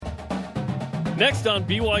Next on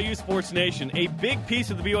BYU Sports Nation, a big piece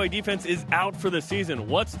of the BYU defense is out for the season.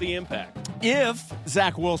 What's the impact? If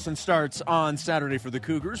Zach Wilson starts on Saturday for the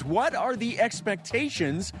Cougars, what are the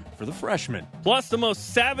expectations for the freshman? Plus, the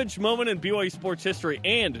most savage moment in BYU sports history,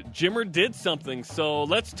 and Jimmer did something, so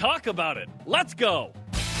let's talk about it. Let's go.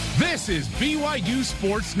 This is BYU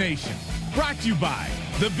Sports Nation, brought to you by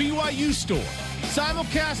The BYU Store,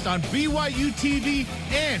 simulcast on BYU TV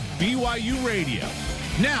and BYU Radio.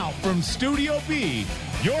 Now from Studio B,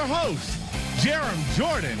 your hosts, Jarom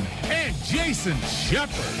Jordan and Jason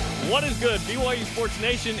Shepard. What is good? BYU Sports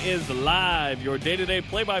Nation is live. Your day-to-day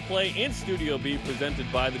play-by-play in Studio B,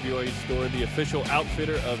 presented by the BYU Store, the official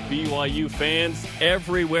outfitter of BYU fans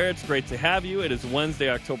everywhere. It's great to have you. It is Wednesday,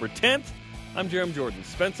 October 10th. I'm Jarom Jordan.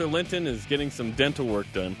 Spencer Linton is getting some dental work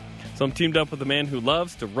done. So I'm teamed up with a man who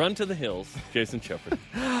loves to run to the hills, Jason Shepard.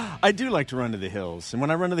 I do like to run to the hills. And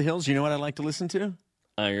when I run to the hills, you know what I like to listen to?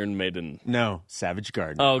 Iron Maiden. No, Savage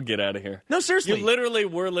Garden. Oh, get out of here. No, seriously. You literally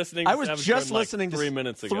were listening to I was Savage just Garden listening like 3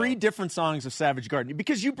 minutes ago. 3 different songs of Savage Garden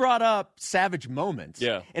because you brought up Savage Moments.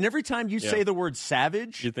 Yeah. And every time you say the word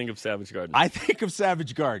Savage, You think of Savage Garden. I think of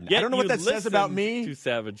Savage Garden. Yet I don't know what that says about me. To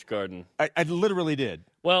Savage Garden. I literally did.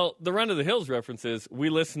 Well, the Run to the Hills reference is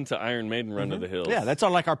we listen to Iron Maiden Run to the Hills. Yeah, that's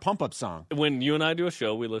like our pump-up song. When you and I do a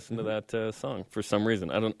show, we listen to that song for some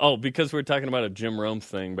reason. Because we're talking about a Jim Rome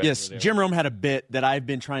thing. Yes, Jim Rome had a bit that I've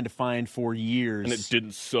been trying to find for years. And it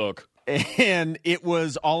didn't suck. And it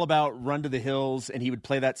was all about Run to the Hills, and he would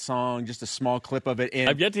play that song, just a small clip of it. And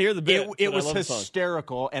I've yet to hear the bit. It was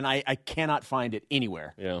hysterical, and I cannot find it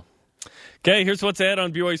anywhere. Yeah. Okay, here's what's ahead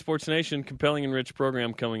on BYU Sports Nation. Compelling and rich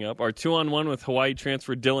program coming up. Our 2-on-1 with Hawaii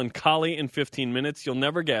transfer Dylan Collie in 15 minutes. You'll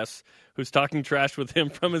never guess who's talking trash with him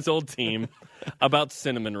from his old team about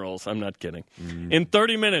cinnamon rolls. I'm not kidding. In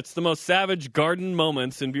 30 minutes, the most savage garden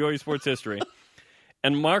moments in BYU sports history.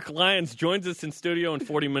 And Mark Lyons joins us in studio in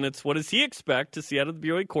 40 minutes. What does he expect to see out of the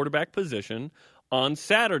BYU quarterback position on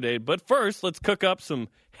Saturday? But first, let's cook up some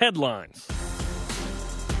headlines.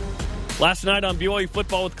 Last night on BYU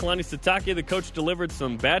Football with Kalani Sitake, the coach delivered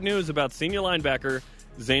some bad news about senior linebacker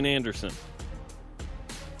Zayne Anderson.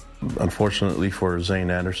 Unfortunately for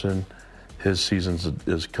Zayne Anderson, his season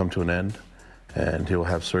has come to an end, and he'll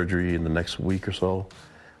have surgery in the next week or so.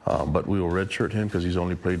 But we will redshirt him because he's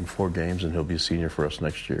only played in 4 games, and he'll be a senior for us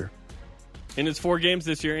next year. In his 4 games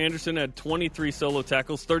this year, Anderson had 23 solo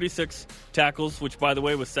tackles, 36 tackles, which, by the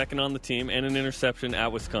way, was second on the team, and an interception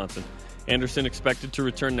at Wisconsin. Anderson expected to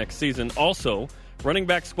return next season. Also, running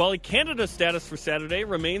back Squally Canada's status for Saturday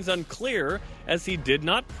remains unclear as he did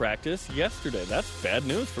not practice yesterday. That's bad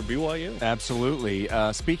news for BYU. Absolutely.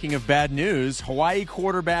 Speaking of bad news, Hawaii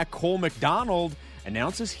quarterback Cole Mcdonald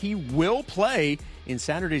announces he will play in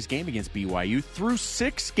Saturday's game against BYU through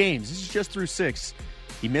 6 games. This is just through 6.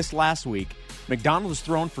 He missed last week. McDonald has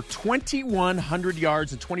thrown for 2,100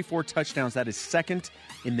 yards and 24 touchdowns. That is second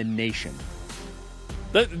in the nation.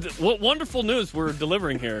 What wonderful news we're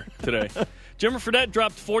delivering here today. Jimmer Fredette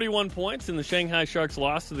dropped 41 points in the Shanghai Sharks'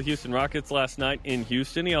 loss to the Houston Rockets last night in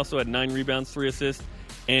Houston. He also had 9 rebounds, 3 assists,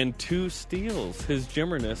 and 2 steals. His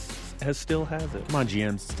Jimmerness still has it. Come on,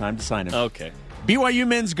 GMs. It's time to sign him. Okay. BYU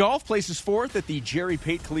men's golf places 4th at the Jerry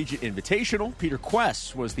Pate Collegiate Invitational. Peter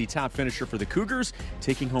Quest was the top finisher for the Cougars,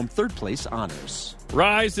 taking home 3rd place honors.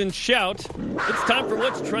 Rise and shout. It's time for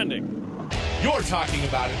What's Trending. You're talking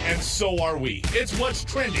about it, and so are we. It's What's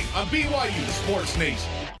Trending on BYU Sports Nation.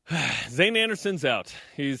 Zayne Anderson's out.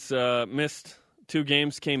 He's missed 2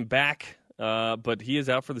 games, came back, but he is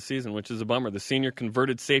out for the season, which is a bummer. The senior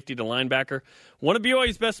converted safety to linebacker, one of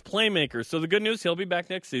BYU's best playmakers. So the good news, he'll be back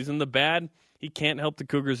next season. The bad, he can't help the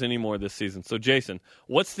Cougars anymore this season. So, Jason,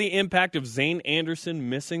 what's the impact of Zayne Anderson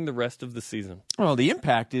missing the rest of the season? Well, the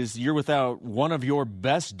impact is you're without one of your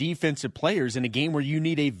best defensive players in a game where you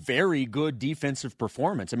need a very good defensive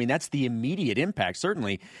performance. I mean, that's the immediate impact,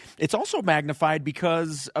 certainly. It's also magnified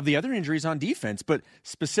because of the other injuries on defense, but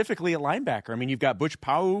specifically at linebacker. I mean, you've got Butch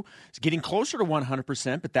Pau getting closer to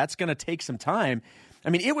 100%, but that's going to take some time.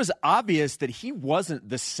 I mean, it was obvious that he wasn't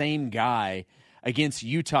the same guy against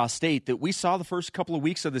Utah State that we saw the first couple of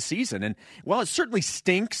weeks of the season. And while it certainly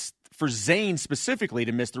stinks for Zayne specifically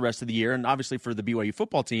to miss the rest of the year, and obviously for the BYU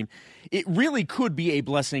football team, it really could be a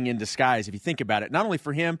blessing in disguise if you think about it. Not only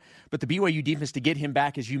for him, but the BYU defense to get him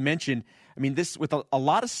back, as you mentioned. I mean, this with a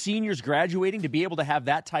lot of seniors graduating, to be able to have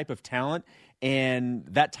that type of talent and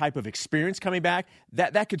that type of experience coming back,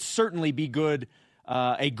 that could certainly be good.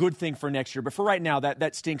 A good thing for next year. But for right now,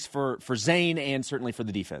 that stinks for Zayne and certainly for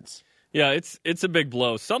the defense. Yeah, it's a big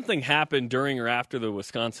blow. Something happened during or after the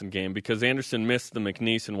Wisconsin game because Anderson missed the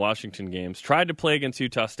McNeese and Washington games. Tried to play against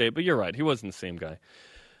Utah State, but you're right. He wasn't the same guy.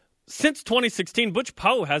 since 2016, Butch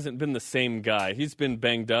Poe hasn't been the same guy. He's been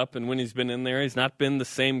banged up, and when he's been in there, he's not been the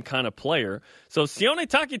same kind of player. So Sione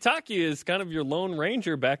Takitaki is kind of your lone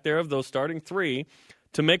ranger back there of those starting three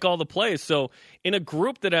to make all the plays. So in a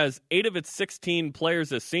group that has 8 of its 16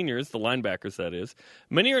 players as seniors, the linebackers that is,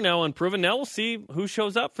 many are now unproven. Now we'll see who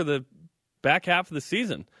shows up for the back half of the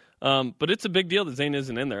season. But it's a big deal that Zayne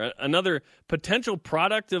isn't in there. Another potential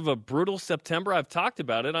product of a brutal September. I've talked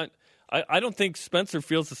about it. I don't think Spencer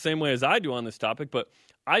feels the same way as I do on this topic, but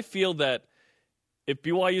I feel that if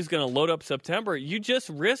BYU is going to load up September, you just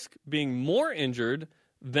risk being more injured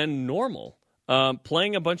than normal,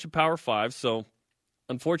 playing a bunch of Power Fives. So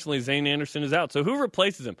unfortunately, Zayne Anderson is out. So who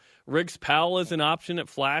replaces him? Riggs Powell is an option at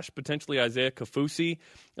flash. Potentially Isaiah Kafusi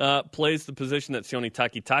plays the position that Sione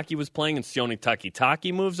Takitaki was playing, and Sione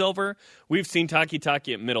Takitaki moves over. We've seen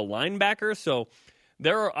Takitaki at middle linebacker, so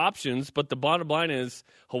there are options, but the bottom line is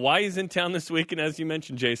Hawaii's in town this week, and as you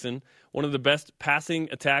mentioned, Jason, one of the best passing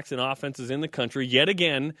attacks and offenses in the country, yet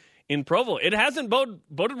again, in Provo. It hasn't boded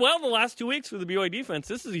well the last 2 weeks for the BYU defense.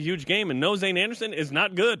 This is a huge game, and no, Zayne Anderson is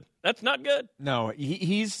not good. That's not good. No,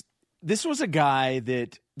 this was a guy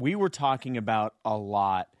that we were talking about a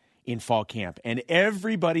lot in fall camp, and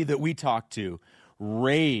everybody that we talked to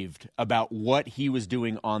raved about what he was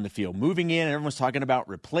doing on the field. Moving in, and everyone was talking about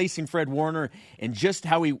replacing Fred Warner, and just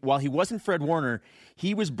how while he wasn't Fred Warner,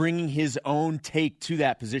 he was bringing his own take to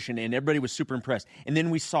that position, and everybody was super impressed. And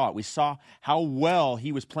then we saw it. We saw how well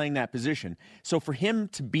he was playing that position. So for him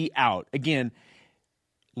to be out, again,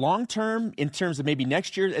 long-term, in terms of maybe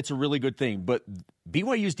next year, it's a really good thing. But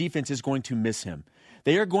BYU's defense is going to miss him.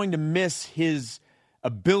 They are going to miss his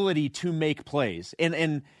ability to make plays.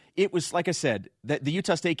 And it was, like I said, the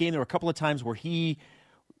Utah State game, there were a couple of times where he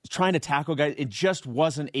was trying to tackle guys. It just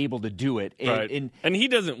wasn't able to do it. And he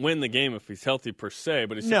doesn't win the game if he's healthy per se,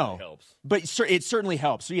 but it certainly helps. But it certainly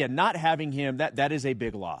helps. So, yeah, not having him, that is a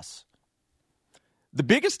big loss. The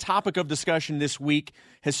biggest topic of discussion this week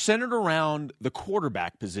has centered around the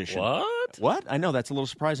quarterback position. What? I know, that's a little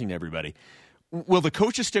surprising to everybody. Will the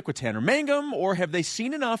coaches stick with Tanner Mangum, or have they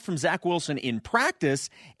seen enough from Zach Wilson in practice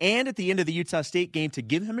and at the end of the Utah State game to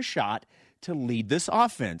give him a shot to lead this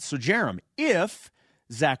offense? So, Jarom, if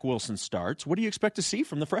Zach Wilson starts, what do you expect to see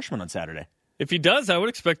from the freshman on Saturday? If he does, I would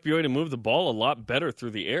expect BYU to move the ball a lot better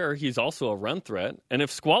through the air. He's also a run threat. And if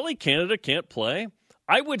Squally Canada can't play,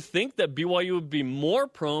 I would think that BYU would be more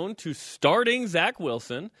prone to starting Zach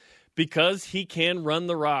Wilson because he can run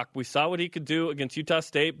the rock. We saw what he could do against Utah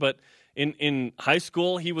State, but in high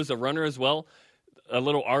school, he was a runner as well. A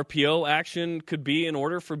little RPO action could be in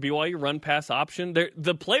order for BYU, run-pass option.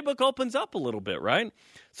 The playbook opens up a little bit, right?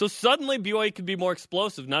 So suddenly BYU could be more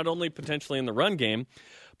explosive, not only potentially in the run game,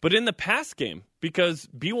 but in the pass game, because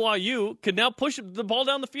BYU could now push the ball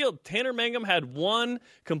down the field. Tanner Mangum had one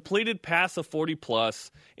completed pass of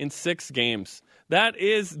 40-plus in 6 games. That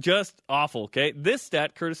is just awful, okay? This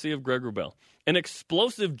stat, courtesy of Greg Wrubell. An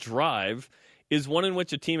explosive drive is one in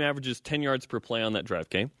which a team averages 10 yards per play on that drive,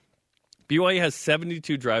 okay? BYU has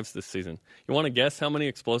 72 drives this season. You want to guess how many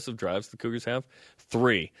explosive drives the Cougars have?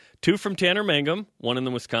 3. 2 from Tanner Mangum, 1 in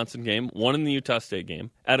the Wisconsin game, 1 in the Utah State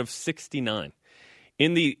game, out of 69.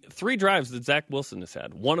 In the 3 drives that Zach Wilson has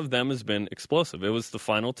had, 1 of them has been explosive. It was the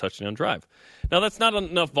final touchdown drive. Now, that's not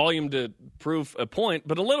enough volume to prove a point,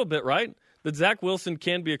 but a little bit, right? That Zach Wilson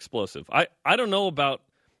can be explosive. I don't know about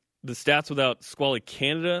the stats without Squally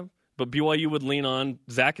Canada, but BYU would lean on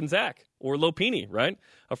Zach and Zach or Lopini, right?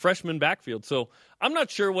 A freshman backfield. So I'm not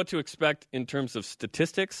sure what to expect in terms of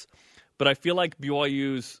statistics, but I feel like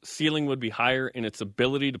BYU's ceiling would be higher in its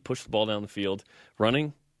ability to push the ball down the field,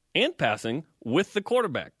 running and passing with the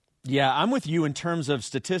quarterback. Yeah, I'm with you in terms of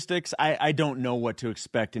statistics. I don't know what to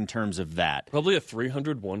expect in terms of that. Probably a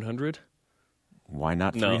 300, 100. Why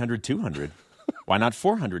not 300, 200? Why not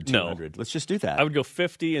 400, 200? No. Let's just do that. I would go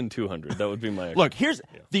 50 and 200. That would be my Look, here's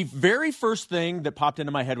the very first thing that popped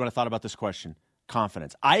into my head when I thought about this question.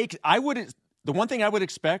 Confidence. The one thing I would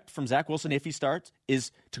expect from Zach Wilson if he starts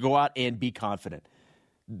is to go out and be confident.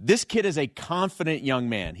 This kid is a confident young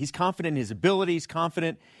man. He's confident in his abilities,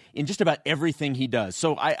 confident in just about everything he does.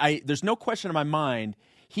 So there's no question in my mind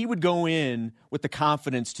he would go in with the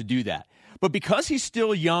confidence to do that. But because he's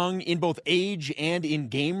still young in both age and in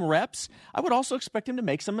game reps, I would also expect him to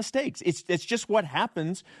make some mistakes. It's just what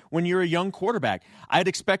happens when you're a young quarterback. I'd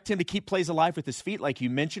expect him to keep plays alive with his feet, like you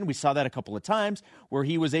mentioned. We saw that a couple of times where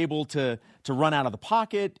he was able to run out of the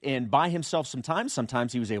pocket and buy himself some time.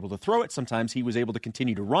 Sometimes he was able to throw it. Sometimes he was able to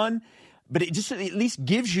continue to run. But it just at least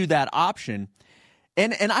gives you that option.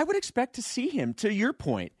 And I would expect to see him, to your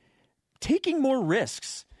point, taking more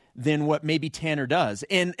risks than what maybe Tanner does.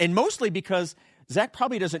 And mostly because Zach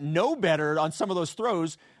probably doesn't know better on some of those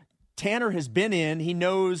throws. Tanner has been in. He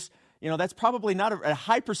knows, that's probably not a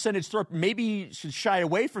high percentage throw. Maybe you should shy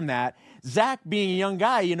away from that. Zach, being a young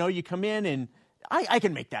guy, you come in and I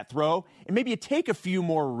can make that throw. And maybe you take a few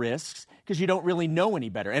more risks because you don't really know any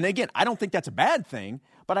better. And again, I don't think that's a bad thing,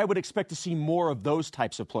 but I would expect to see more of those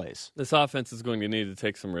types of plays. This offense is going to need to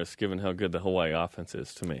take some risks given how good the Hawaii offense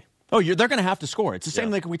is to me. Oh, they're going to have to score. It's the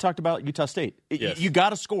same like we talked about Utah State. Yes. You got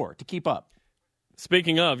to score to keep up.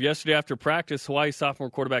 Speaking of, yesterday after practice, Hawaii sophomore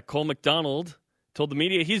quarterback Cole McDonald told the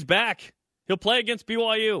media he's back. He'll play against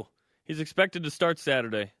BYU. He's expected to start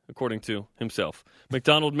Saturday, according to himself.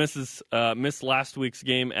 McDonald missed last week's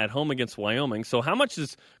game at home against Wyoming. So how much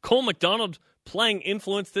does Cole McDonald playing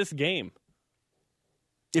influence this game?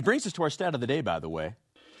 It brings us to our stat of the day, by the way.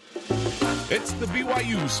 It's the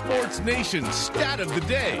BYU Sports Nation stat of the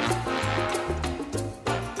day.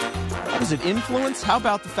 How does it influence? How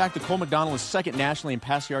about the fact that Cole McDonald is second nationally in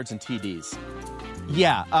pass yards and TDs?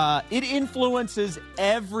 Yeah, it influences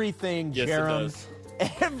everything, Yes, Jarom. it does.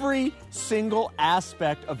 Every single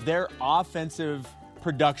aspect of their offensive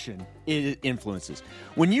production, it influences.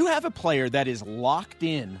 When you have a player that is locked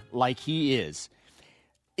in like he is,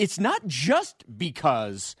 it's not just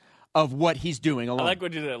because of what he's doing alone. I like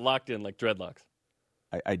what you did, locked in like dreadlocks.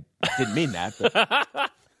 I didn't mean that,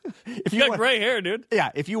 but if You got gray hair, dude. yeah,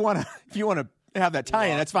 if you want to have that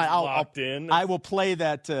tie-in, that's fine. Locked in. I will play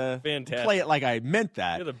that. Fantastic. Play it like I meant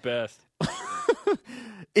that. You're the best.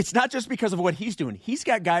 It's not just because of what he's doing. He's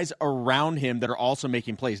got guys around him that are also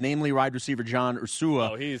making plays, namely wide receiver John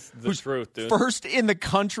Ursua. Oh, he's the truth, dude. First in the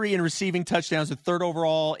country in receiving touchdowns, and third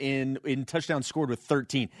overall in touchdowns scored with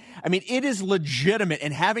 13. I mean, it is legitimate,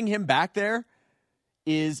 and having him back there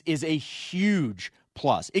is a huge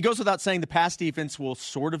plus. It goes without saying the pass defense will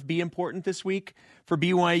sort of be important this week for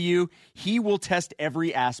BYU. He will test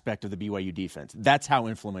every aspect of the BYU defense. That's how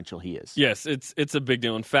influential he is. Yes, it's a big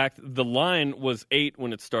deal. In fact, the line was 8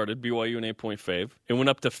 when it started, BYU an 8-point fave. It went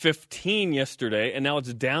up to 15 yesterday, and now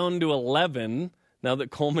it's down to 11 now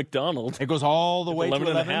that Cole McDonald. It goes all the way to 11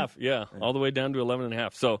 and a half. Yeah, all the way down to 11 and a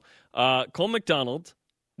half. So Cole McDonald,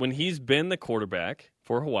 when he's been the quarterback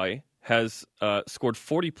for Hawaii, has scored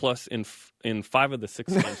 40-plus in 5 of the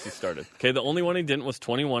 6 games he started. Okay, the only one he didn't was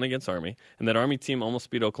 21 against Army, and that Army team almost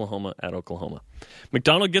beat Oklahoma at Oklahoma.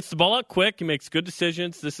 McDonald gets the ball out quick. He makes good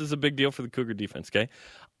decisions. This is a big deal for the Cougar defense, okay?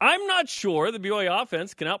 I'm not sure the BYU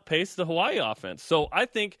offense can outpace the Hawaii offense. So I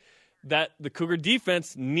think that the Cougar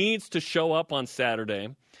defense needs to show up on Saturday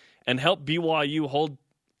and help BYU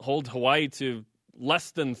hold Hawaii to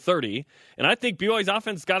less than 30. And I think BYU's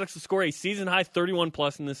offense got to score a season-high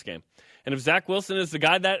 31-plus in this game. And if Zach Wilson is the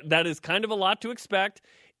guy, that is kind of a lot to expect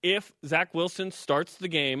if Zach Wilson starts the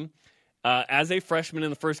game as a freshman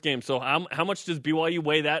in the first game. So how much does BYU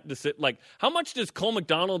weigh that? How much does Cole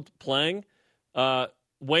McDonald playing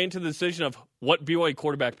weigh into the decision of what BYU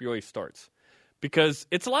quarterback BYU starts? Because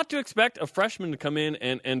it's a lot to expect a freshman to come in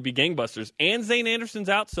and be gangbusters. And Zayne Anderson's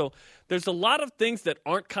out, so there's a lot of things that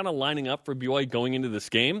aren't kind of lining up for BYU going into this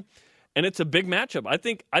game. And it's a big matchup.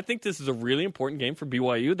 I think this is a really important game for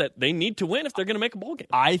BYU that they need to win if they're going to make a bowl game.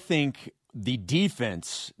 I think the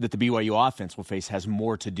defense that the BYU offense will face has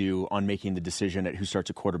more to do on making the decision at who starts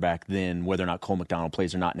a quarterback than whether or not Cole McDonald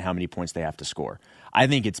plays or not and how many points they have to score. I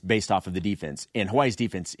think it's based off of the defense. And Hawaii's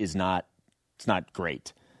defense is not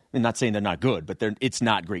great. I'm not saying they're not good, but it's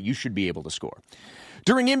not great. You should be able to score.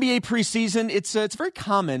 During NBA preseason, it's very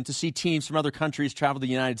common to see teams from other countries travel to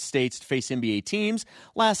the United States to face NBA teams.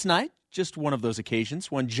 Last night, just one of those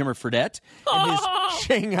occasions, when Jimmer Fredette and his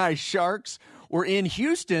Shanghai Sharks were in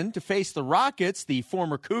Houston to face the Rockets. The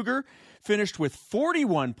former Cougar finished with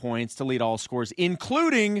 41 points to lead all scores,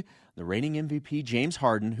 including the reigning MVP, James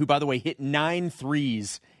Harden, who, by the way, hit 9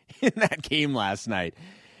 threes in that game last night.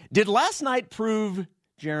 Did last night prove,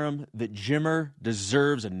 Jarom, that Jimmer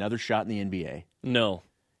deserves another shot in the NBA? No.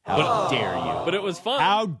 How dare you? But it was fun.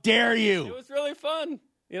 How dare you? It was really fun.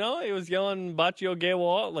 You know, he was yelling Bachio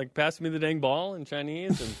Gaewol, like, pass me the dang ball in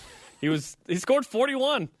Chinese. And he scored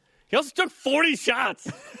 41. He also took 40 shots.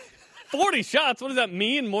 40 shots? What does that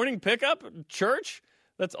mean? Morning pickup? Church?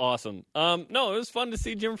 That's awesome. No, it was fun to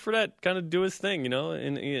see Jim Fredette kind of do his thing, you know,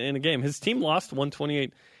 in a game. His team lost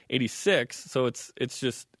 128-86, so it's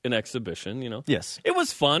just an exhibition, you know. Yes. It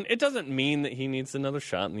was fun. It doesn't mean that he needs another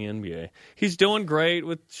shot in the NBA. He's doing great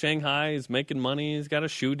with Shanghai. He's making money. He's got a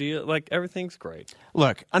shoe deal. Like, everything's great.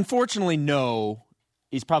 Look, unfortunately, no,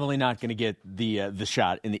 he's probably not going to get the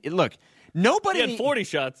shot. Look, Nobody He had 40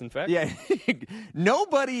 shots, in fact. Yeah.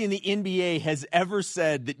 Nobody in the NBA has ever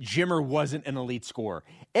said that Jimmer wasn't an elite scorer.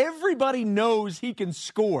 Everybody knows he can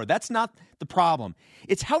score. That's not the problem.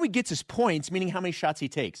 It's how he gets his points, meaning how many shots he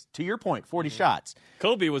takes. To your point, 40 shots.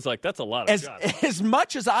 Kobe was like, that's a lot of shots. As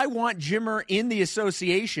much as I want Jimmer in the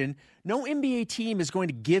association, no NBA team is going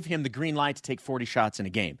to give him the green light to take 40 shots in a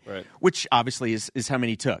game, right, which obviously is how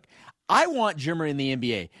many he took. I want Jimmer in the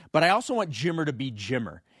NBA, but I also want Jimmer to be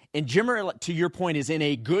Jimmer. And Jimmer, to your point, is in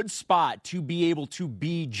a good spot to be able to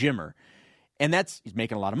be Jimmer. And he's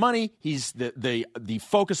making a lot of money. He's the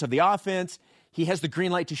focus of the offense. He has the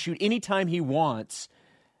green light to shoot anytime he wants.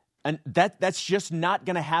 And that's just not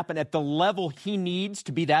going to happen at the level he needs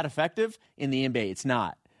to be that effective in the NBA. It's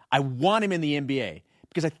not. I want him in the NBA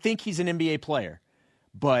because I think he's an NBA player.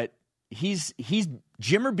 But he's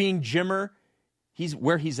Jimmer being Jimmer. He's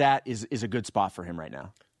where he's at is a good spot for him right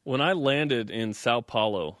now. When I landed in Sao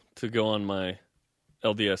Paulo to go on my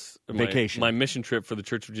LDS vacation, my mission trip for the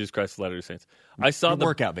Church of Jesus Christ of Latter-day Saints, I saw the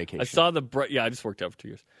workout vacation. I saw the I just worked out for 2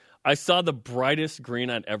 years. I saw the brightest green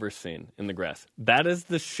I'd ever seen in the grass. That is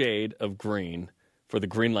the shade of green for the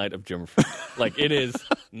green light of Jimmer. Like, it is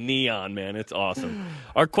neon, man. It's awesome.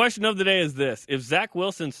 Our question of the day is this: if Zach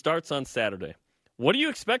Wilson starts on Saturday, what do you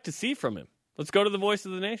expect to see from him? Let's go to the voice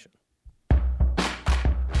of the nation.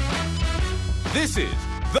 This is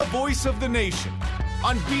the voice of the nation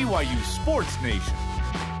on BYU Sports Nation.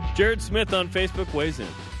 Jared Smith on Facebook weighs in.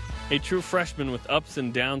 A true freshman with ups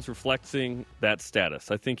and downs reflecting that status.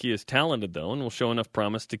 I think he is talented, though, and will show enough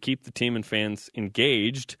promise to keep the team and fans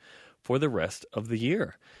engaged for the rest of the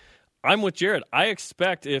year. I'm with Jared. I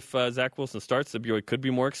expect if Zach Wilson starts, the BYU could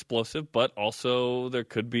be more explosive, but also there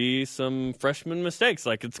could be some freshman mistakes.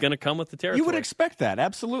 Like, it's going to come with the territory. You would expect that,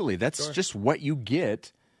 absolutely. That's just what you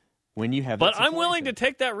get when you have that situation. I'm willing to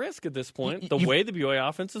take that risk at this point, the way the BYU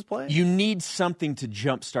offense is playing. You need something to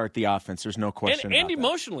jumpstart the offense. There's no question and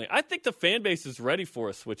emotionally, I think the fan base is ready for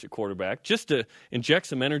a switch at quarterback just to inject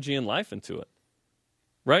some energy and life into it.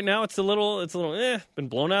 Right now, it's a little, been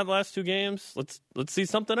blown out the last 2 games. Let's see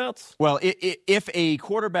something else. Well, if a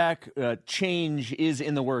quarterback change is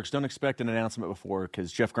in the works, don't expect an announcement before, because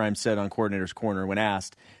Jeff Grimes said on Coordinator's Corner when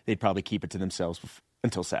asked, they'd probably keep it to themselves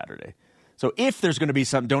until Saturday. So if there's going to be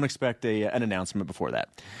something, don't expect an announcement before that.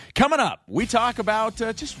 Coming up, we talk about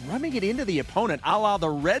just running it into the opponent, a la the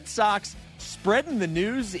Red Sox spreading the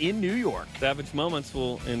news in New York. Savage moments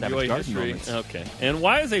will enjoy history. Moments. Okay. And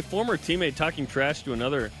why is a former teammate talking trash to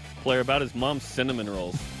another player about his mom's cinnamon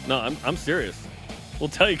rolls? No, I'm serious. We'll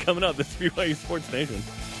tell you coming up. This is BYU Sports Nation.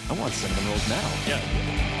 I want cinnamon rolls now.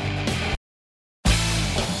 Yeah.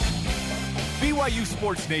 BYU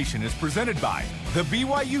Sports Nation is presented by The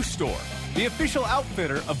BYU Store, the official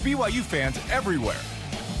outfitter of BYU fans everywhere.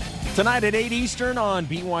 Tonight at 8 Eastern on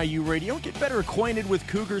BYU Radio, get better acquainted with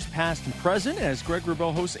Cougars past and present as Greg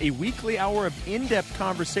Wrubell hosts a weekly hour of in-depth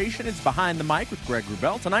conversation. It's Behind the Mic with Greg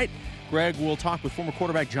Wrubell. Tonight, Greg will talk with former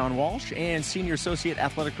quarterback John Walsh and Senior Associate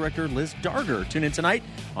Athletic Director Liz Darger. Tune in tonight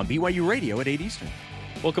on BYU Radio at 8 Eastern.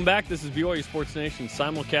 Welcome back. This is BYU Sports Nation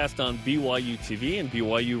simulcast on BYU TV and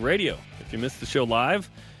BYU Radio. If you missed the show live,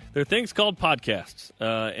 there are things called podcasts,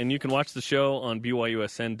 and you can watch the show on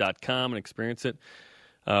BYUSN.com and experience it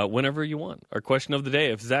whenever you want. Our question of the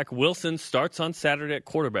day: if Zach Wilson starts on Saturday at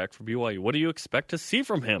quarterback for BYU, what do you expect to see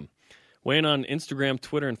from him? Weigh in on Instagram,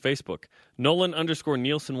 Twitter, and Facebook.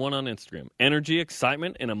 Nolan_Nielsen1 on Instagram. Energy,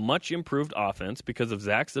 excitement, and a much improved offense because of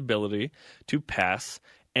Zach's ability to pass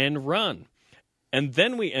and run. And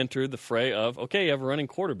then we enter the fray of, okay, you have a running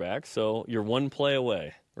quarterback, so you're one play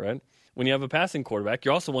away, right? When you have a passing quarterback,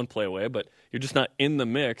 you're also one play away, but you're just not in the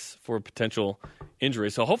mix for a potential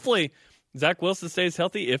injury. So hopefully Zach Wilson stays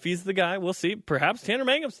healthy. If he's the guy, we'll see. Perhaps Tanner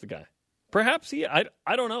Mangum's the guy. Perhaps I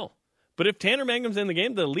don't know. But if Tanner Mangum's in the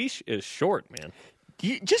game, the leash is short, man.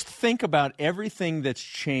 You just think about everything that's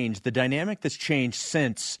changed, the dynamic that's changed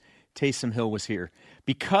since Taysom Hill was here.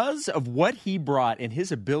 Because of what he brought and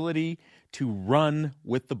his ability to run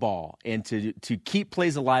with the ball and to keep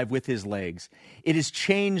plays alive with his legs, it has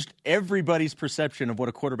changed everybody's perception of what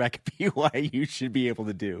a quarterback at BYU should be able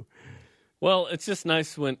to do. Well, it's just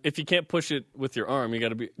nice if you can't push it with your arm, you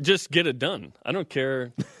got to just get it done. I don't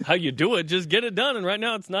care how you do it, just get it done. And right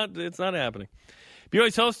now, it's not happening.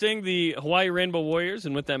 BYU's hosting the Hawaii Rainbow Warriors,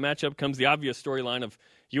 and with that matchup comes the obvious storyline of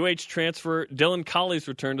UH transfer Dylan Colley's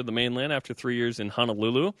return to the mainland after 3 years in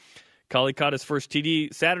Honolulu. Colley caught his first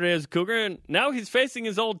TD Saturday as a Cougar, and now he's facing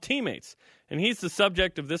his old teammates. And he's the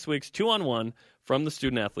subject of this week's 2-on-1 from the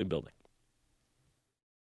Student Athlete Building.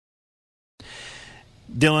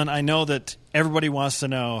 Dylan, I know that everybody wants to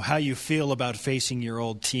know how you feel about facing your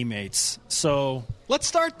old teammates. So Let's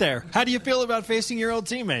start there. How do you feel about facing your old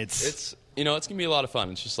teammates? It's going to be a lot of fun.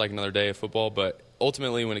 It's just like another day of football, but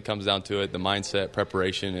ultimately when it comes down to it, the mindset,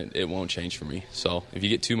 preparation, it won't change for me. So if you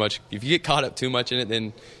get caught up too much in it,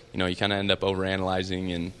 then you kind of end up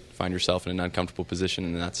overanalyzing and find yourself in an uncomfortable position,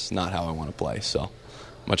 and that's not how I want to play. So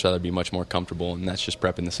much rather be much more comfortable, and that's just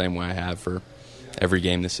prepping the same way I have for every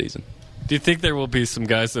game this season. Do you think there will be some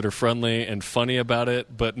guys that are friendly and funny about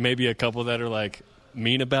it, but maybe a couple that are like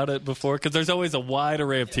mean about it before? Because there's always a wide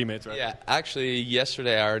array of teammates, right? Yeah, actually,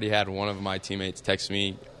 yesterday I already had one of my teammates text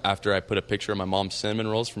me after I put a picture of my mom's cinnamon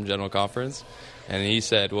rolls from General Conference, and he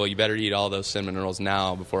said, well, you better eat all those cinnamon rolls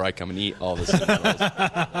now before I come and eat all the cinnamon rolls.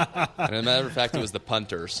 And as a matter of fact, it was the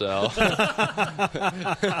punter, so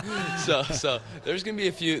so there's going to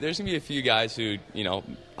be a few guys who,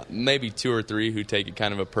 maybe 2 or 3 who take it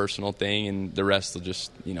kind of a personal thing, and the rest will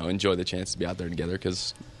just, enjoy the chance to be out there together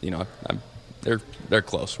because, they're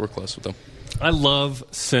close. We're close with them. I love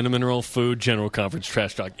cinnamon roll food General Conference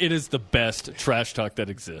trash talk. It is the best trash talk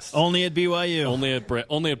that exists. Only at BYU. Only at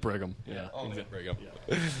Brigham. Yeah. Only at Brigham.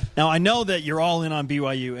 Yeah. Now, I know that you're all in on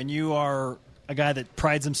BYU, and you are a guy that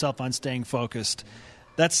prides himself on staying focused.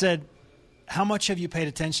 That said, how much have you paid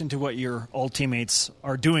attention to what your old teammates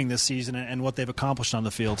are doing this season and what they've accomplished on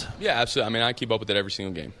the field? Yeah, absolutely. I mean, I keep up with it every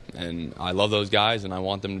single game, and I love those guys, and I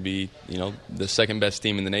want them to be, the second best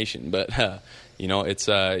team in the nation. But it's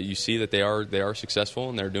you see that they are successful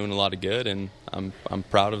and they're doing a lot of good, and I'm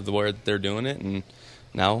proud of the way that they're doing it. And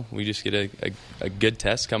now we just get a good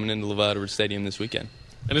test coming into LaVell Edwards Stadium this weekend.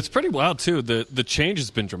 And it's pretty wild too. The change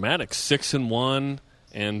has been dramatic. 6-1,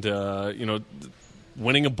 and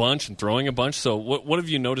winning a bunch and throwing a bunch. So what have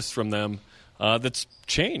you noticed from them that's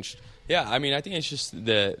changed? Yeah, I mean, I think it's just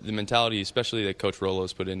the mentality, especially that Coach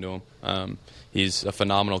Rolo's put into him. He's a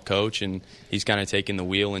phenomenal coach, and he's kind of taking the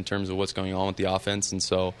wheel in terms of what's going on with the offense. And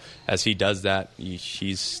so as he does that,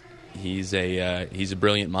 he's a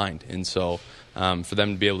brilliant mind. And so for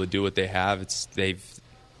them to be able to do what they have, they've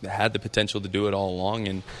had the potential to do it all along.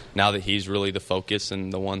 And now that he's really the focus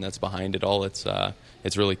and the one that's behind it all, it's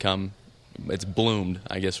really it's bloomed,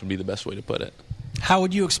 I guess would be the best way to put it. How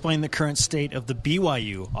would you explain the current state of the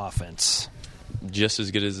BYU offense? Just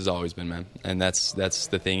as good as it's always been, man. And that's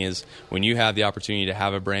the thing is when you have the opportunity to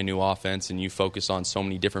have a brand new offense and you focus on so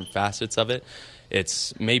many different facets of it,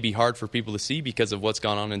 it's maybe hard for people to see because of what's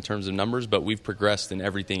gone on in terms of numbers, but we've progressed in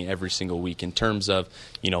everything every single week in terms of,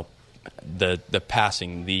 the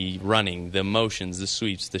passing, the running, the motions, the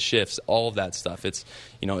sweeps, the shifts, all of that stuff. It's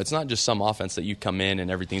it's not just some offense that you come in and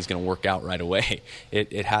everything's going to work out right away.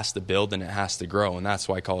 It has to build and it has to grow, and that's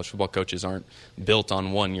why college football coaches aren't built on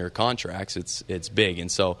 1-year contracts. It's big,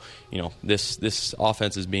 and so this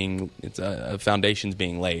offense is a foundation's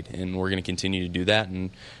being laid, and we're going to continue to do that, and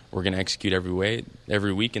we're going to execute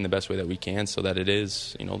every week in the best way that we can, so that it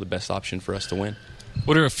is the best option for us to win.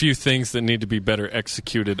 What are a few things that need to be better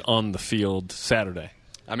executed on the field Saturday?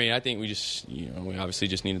 I mean, I think we just, we obviously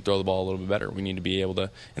just need to throw the ball a little bit better. We need to be able to,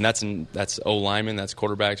 and that's O-linemen, that's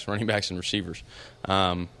quarterbacks, running backs, and receivers.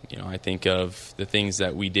 I think of the things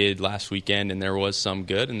that we did last weekend, and there was some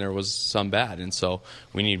good and there was some bad. And so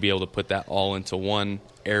we need to be able to put that all into one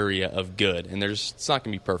area of good. And it's not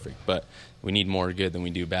going to be perfect, but we need more good than we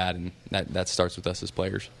do bad, and that starts with us as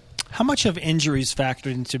players. How much have injuries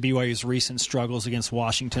factored into BYU's recent struggles against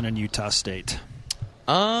Washington and Utah State?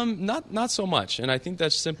 Not so much, and I think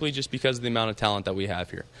that's simply just because of the amount of talent that we have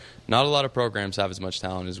here. Not a lot of programs have as much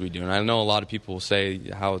talent as we do, and I know a lot of people will say,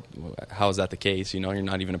 how is that the case? You're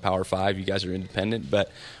not even a Power 5, you guys are independent, but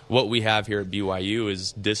what we have here at BYU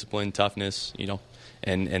is discipline, toughness,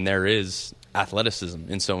 and there is athleticism.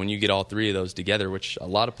 And so when you get all three of those together, which a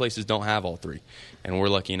lot of places don't have all three, and we're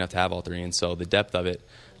lucky enough to have all three, and so the depth of it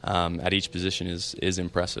at each position is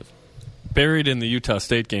impressive. Buried in the Utah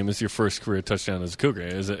State game is your first career touchdown as a Cougar,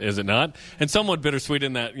 is it not? And somewhat bittersweet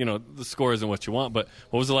in that, the score isn't what you want, but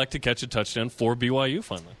what was it like to catch a touchdown for BYU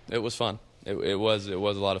finally? It was fun. It was a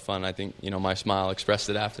lot of fun. I think, my smile expressed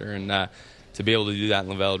it after, and to be able to do that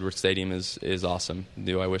in LaVell Edwards Stadium is awesome.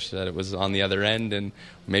 Do I wish that it was on the other end and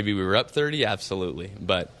maybe we were up 30? Absolutely.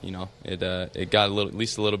 But, it got at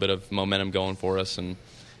least a little bit of momentum going for us, and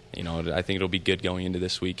I think it'll be good going into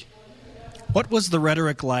this week. What was the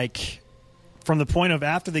rhetoric like from the point of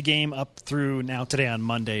after the game up through now today on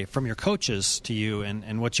Monday from your coaches to you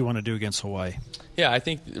and what you want to do against Hawaii? Yeah, I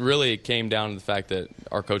think really it came down to the fact that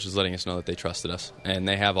our coach is letting us know that they trusted us and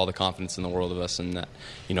they have all the confidence in the world of us, and that,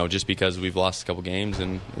 just because we've lost a couple games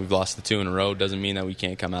and we've lost the 2 in a row doesn't mean that we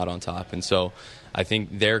can't come out on top. And so I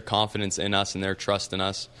think their confidence in us and their trust in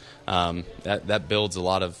us, that builds a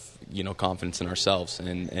lot of confidence in ourselves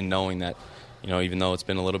and knowing that even though it's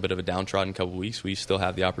been a little bit of a downtrodden couple weeks, we still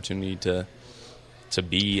have the opportunity to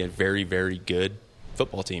be a very, very good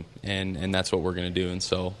football team, and that's what we're going to do. And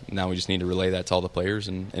so now we just need to relay that to all the players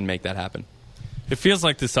and make that happen. It feels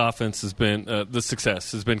like this offense has been the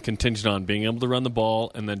success has been contingent on being able to run the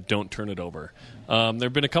ball and then don't turn it over. There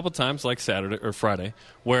have been a couple times, like Saturday or Friday,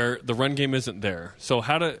 where the run game isn't there. So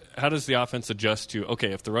how does the offense adjust to,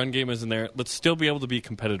 okay, if the run game isn't there, let's still be able to be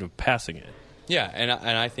competitive passing it? Yeah, and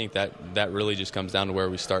I think that really just comes down to where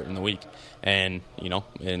we start in the week. And,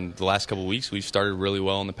 in the last couple of weeks, we've started really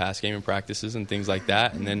well in the pass game and practices and things like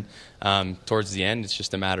that. And then towards the end, it's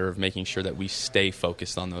just a matter of making sure that we stay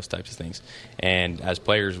focused on those types of things. And as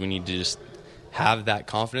players, we need to just have that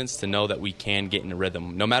confidence to know that we can get in a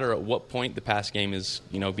rhythm. No matter at what point the pass game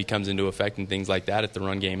becomes into effect and things like that, if the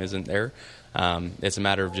run game isn't there, it's a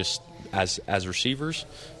matter of just as receivers,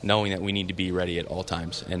 knowing that we need to be ready at all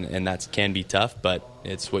times. And that can be tough, but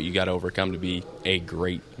it's what you got to overcome to be a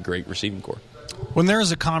great receiving corps. When there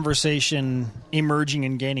is a conversation emerging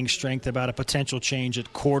and gaining strength about a potential change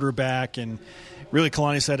at quarterback, and really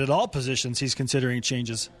Kalani said at all positions he's considering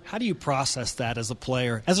changes, how do you process that as a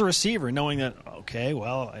player, as a receiver, knowing that, okay,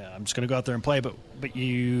 well, I'm just going to go out there and play, but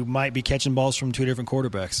you might be catching balls from two different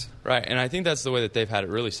quarterbacks? Right, and I think that's the way that they've had it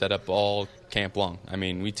really set up all camp long. I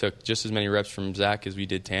mean, we took just as many reps from Zach as we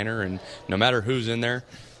did Tanner, and no matter who's in there,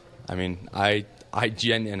 I mean, I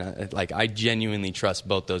genuinely trust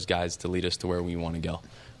both those guys to lead us to where we want to go.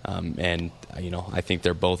 And I think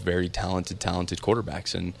they're both very talented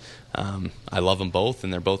quarterbacks, and I love them both,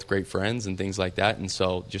 and they're both great friends and things like that. And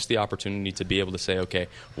so just the opportunity to be able to say, okay,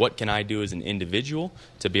 what can I do as an individual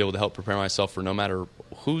to be able to help prepare myself for no matter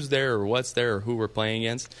who's there or what's there or who we're playing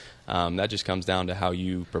against, that just comes down to how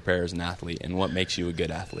you prepare as an athlete and what makes you a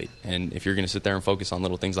good athlete. And if you're going to sit there and focus on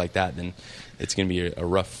little things like that, then it's going to be a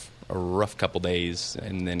rough couple days,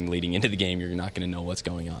 and then leading into the game, you're not going to know what's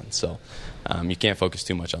going on. So you can't focus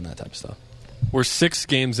too much on that type of stuff. We're 6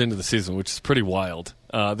 games into the season, which is pretty wild.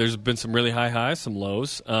 There's been some really high highs, some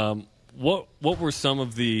lows. What were some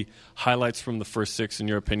of the highlights from the first 6, in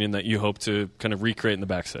your opinion, that you hope to kind of recreate in the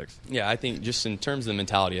back 6? Yeah, I think just in terms of the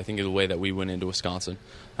mentality, I think of the way that we went into Wisconsin,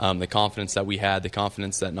 the confidence that we had, the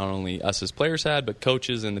confidence that not only us as players had, but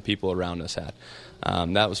coaches and the people around us had.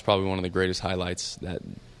 That was probably one of the greatest highlights that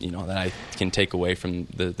I can take away from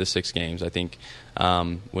the 6 games. I think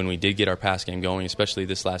when we did get our pass game going, especially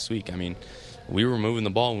this last week, I mean, we were moving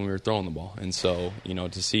the ball when we were throwing the ball. And so,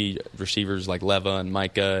 to see receivers like Leva and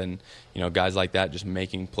Micah and, guys like that just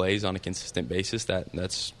making plays on a consistent basis,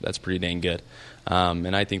 that's pretty dang good.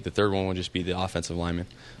 And I think the third one would just be the offensive linemen.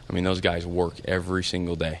 I mean, those guys work every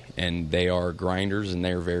single day, and they are grinders, and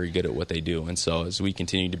they're very good at what they do. And so as we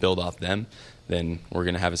continue to build off them, then we're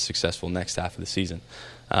going to have a successful next half of the season.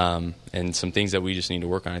 And some things that we just need to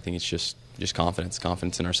work on, I think it's just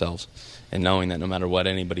confidence in ourselves, and knowing that no matter what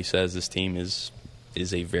anybody says, this team is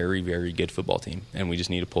a very, very good football team, and we just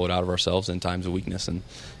need to pull it out of ourselves in times of weakness, and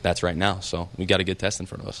that's right now. So we got a good test in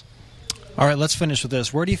front of us. All right, let's finish with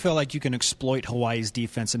this. Where do you feel like you can exploit Hawaii's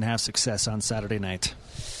defense and have success on Saturday night?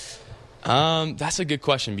 That's a good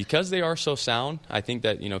question. Because they are so sound, I think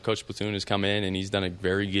that Coach Platoon has come in and he's done a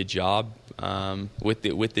very good job with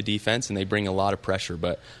the defense, and they bring a lot of pressure.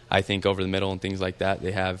 But I think over the middle and things like that,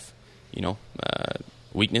 they have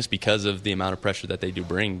weakness because of the amount of pressure that they do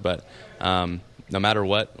bring. But no matter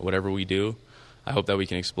whatever we do, I hope that we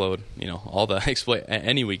can explode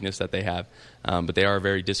any weakness that they have. But they are a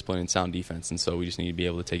very disciplined and sound defense, and so we just need to be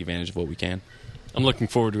able to take advantage of what we can. I'm looking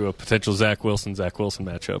forward to a potential Zach Wilson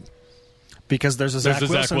matchup. Because there's a Zach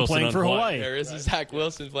Wilson playing for Hawaii. There is a Zach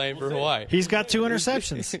Wilson playing for Hawaii. He's got 2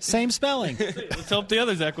 interceptions. Same spelling. Let's hope the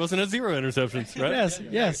other Zach Wilson has 0 interceptions, right?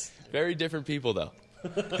 Yes. Very different people, though.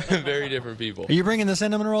 Very different people. Are you bringing the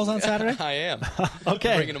cinnamon rolls on Saturday? I am.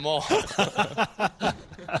 Okay. I'm bringing them all.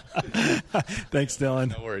 Thanks, Dylan.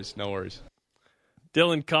 No worries.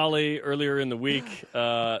 Dylan Colley earlier in the week,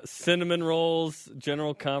 cinnamon rolls,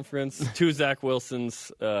 general conference, 2 Zach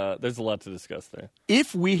Wilsons. There's a lot to discuss there.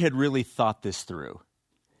 If we had really thought this through,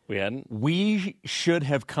 we hadn't. We should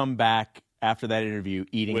have come back after that interview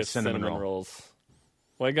eating with a cinnamon roll. Rolls.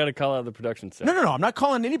 Well, I got to call out the production staff. No. I'm not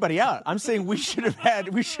calling anybody out. I'm saying we should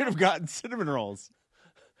have gotten cinnamon rolls.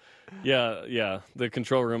 Yeah. The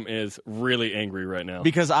control room is really angry right now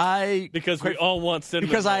because we all want cinnamon.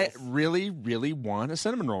 Because rolls. I really, really want a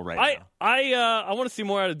cinnamon roll now. I want to see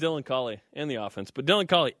more out of Dylan Colley and the offense. But Dylan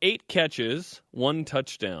Colley, 8 catches, 1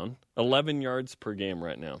 touchdown, 11 yards per game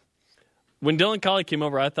right now. When Dylan Colley came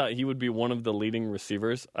over, I thought he would be one of the leading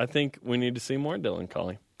receivers. I think we need to see more Dylan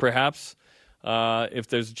Colley. Perhaps if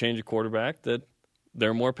there's a change of quarterback, that there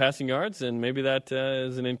are more passing yards, and maybe that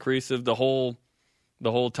is an increase of the whole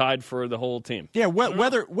tide for the whole team. Yeah,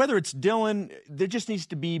 whether it's Dillon, there just needs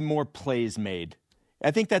to be more plays made. I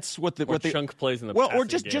think that's what they chunk plays in the or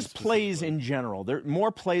just plays in general. There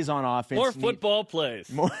more plays on offense. More football plays.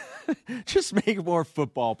 More, just make more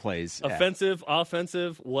football plays. Offensive,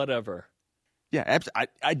 offensive, whatever. Yeah,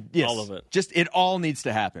 yes, all of it. Just it all needs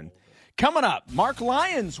to happen. Coming up, Mark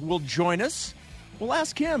Lyons will join us. We'll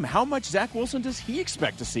ask him how much Zach Wilson does he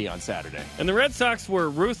expect to see on Saturday. And the Red Sox were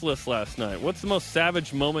ruthless last night. What's the most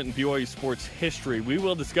savage moment in BYU sports history? We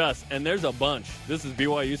will discuss, and there's a bunch. This is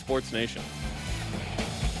BYU Sports Nation.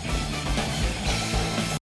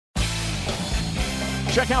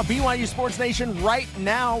 Check out BYU Sports Nation right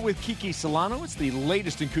now with Kiki Solano. It's the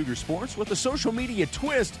latest in Cougar sports with a social media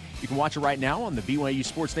twist. You can watch it right now on the BYU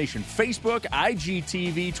Sports Nation Facebook,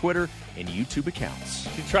 IGTV, Twitter, and YouTube accounts.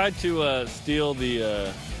 He tried to steal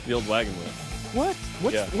the old wagon wheel. What?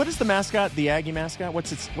 What is the mascot? The Aggie mascot?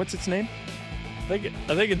 What's its name? I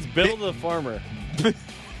think it's Bill the Farmer.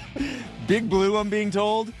 Big Blue, I'm being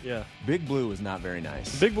told. Yeah, Big Blue is not very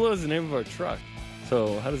nice. Big Blue is the name of our truck.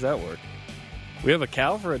 So how does that work? We have a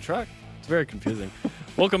cow for a truck? It's very confusing.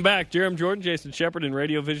 Welcome back. Jarom Jordan, Jason Shepard, and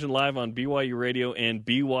Radio Vision live on BYU Radio and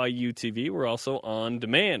BYU TV. We're also on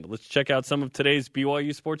demand. Let's check out some of today's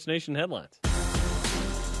BYU Sports Nation headlines.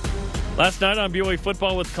 Last night on BYU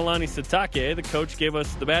Football with Kalani Sitake, the coach gave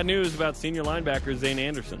us the bad news about senior linebacker Zayne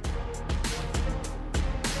Anderson.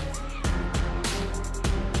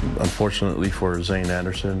 Unfortunately for Zayne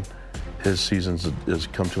Anderson, his season has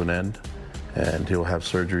come to an end, and he'll have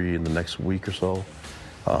surgery in the next week or so.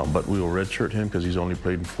 But we will redshirt him because he's only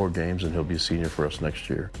played in 4 games, and he'll be a senior for us next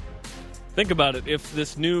year. Think about it. If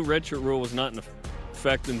this new redshirt rule was not in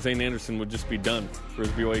effect, then Zayne Anderson would just be done for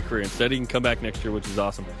his BYU career. Instead, he can come back next year, which is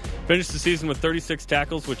awesome. Finished the season with 36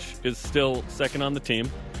 tackles, which is still second on the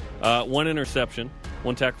team. 1 interception,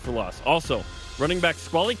 1 tackle for loss. Also, running back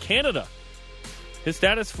Squally Canada. His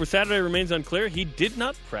status for Saturday remains unclear. He did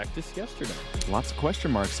not practice yesterday. Lots of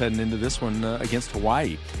question marks heading into this one against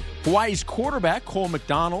Hawaii. Hawaii's quarterback, Cole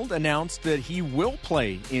Mcdonald, announced that he will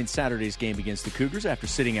play in Saturday's game against the Cougars after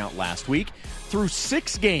sitting out last week. Through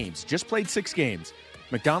 6 games, just played 6 games,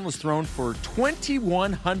 McDonald has thrown for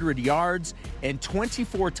 2,100 yards and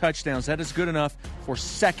 24 touchdowns. That is good enough for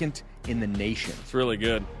second in the nation. It's really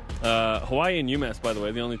good. Hawaii and UMass, by the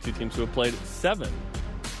way, the only 2 teams who have played 7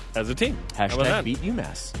 as a team. Hashtag beat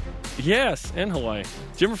UMass. Yes, and Hawaii.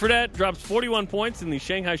 Jimmer Fredette drops 41 points in the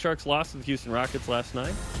Shanghai Sharks' loss to the Houston Rockets last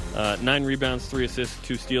night. 9 rebounds, 3 assists,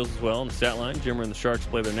 2 steals as well on the stat line. Jimmer and the Sharks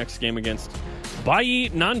play their next game against Bai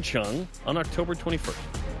Nanchung on October 21st.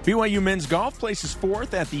 BYU men's golf places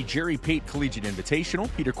 4th at the Jerry Pate Collegiate Invitational.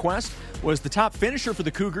 Peter Quest was the top finisher for the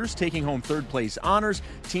Cougars, taking home 3rd place honors.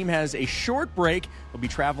 Team has a short break. They'll be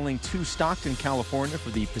traveling to Stockton, California for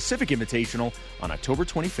the Pacific Invitational on October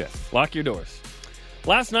 25th. Lock your doors.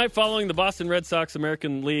 Last night, following the Boston Red Sox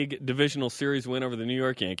American League Divisional Series win over the New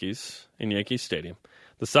York Yankees in Yankee Stadium,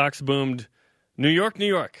 the Sox boomed, "New York, New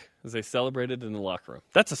York," as they celebrated in the locker room.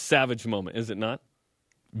 That's a savage moment, is it not?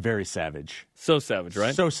 Very savage. So savage,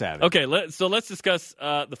 right? So savage. Okay, so let's discuss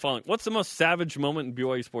the following. What's the most savage moment in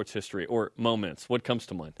BYU sports history, or moments? What comes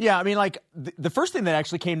to mind? Yeah, I mean, like, the first thing that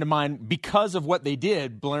actually came to mind because of what they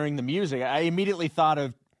did, blaring the music, I immediately thought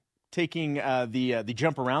of taking the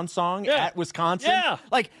Jump Around song at Wisconsin. Yeah.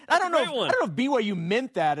 Like, I don't know if BYU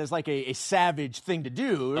meant that as like a savage thing to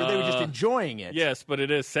do, or they were just enjoying it. Yes, but it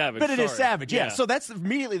is savage. But it is savage, yeah. So that's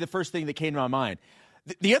immediately the first thing that came to my mind.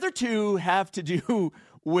 The other 2 have to do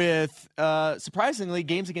with, surprisingly,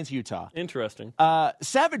 games against Utah. Interesting.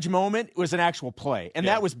 Savage moment was an actual play, and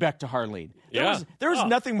that was Beck to Harleen. There was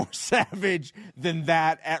nothing more savage than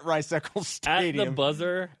that at Rice-Eccles Stadium. At the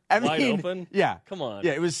buzzer, wide open? Yeah. Come on.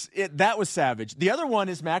 Yeah, that was savage. The other one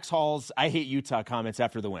is Max Hall's "I hate Utah" comments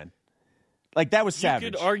after the win. Like, that was savage.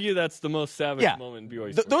 You could argue that's the most savage moment in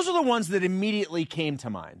BYU sports. Those are the ones that immediately came to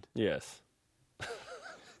mind. Yes.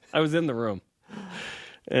 I was in the room.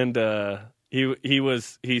 And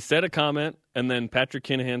he said a comment, and then Patrick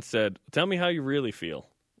Kinahan said, "Tell me how you really feel."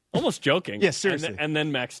 Almost joking. Yes, seriously. And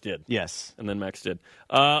then Max did. Yes. And then Max did.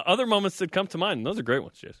 Other moments that come to mind, and those are great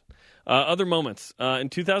ones, Jason. Other moments. In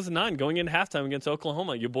 2009, going into halftime against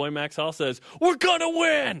Oklahoma, your boy Max Hall says, "We're going to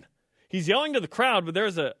win!" He's yelling to the crowd, but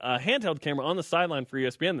there's a handheld camera on the sideline for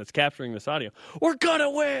ESPN that's capturing this audio. "We're going to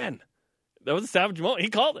win!" That was a savage moment. He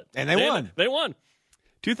called it. And they won. They won.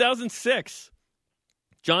 2006.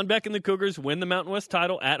 John Beck and the Cougars win the Mountain West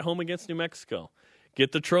title at home against New Mexico.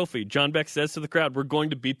 Get the trophy. John Beck says to the crowd, "We're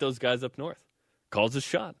going to beat those guys up north." Calls his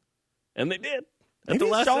shot. And they did. Maybe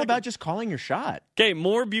it's all about just calling your shot. Okay,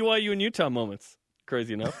 more BYU and Utah moments.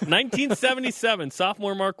 crazy enough. 1977,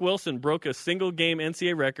 sophomore Mark Wilson broke a single-game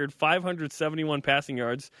NCAA record, 571 passing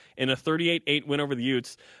yards, in a 38-8 win over the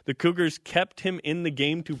Utes. The Cougars kept him in the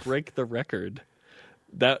game to break the record.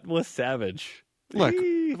 That was savage. Look,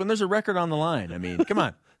 when there's a record on the line, I mean, come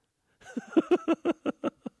on.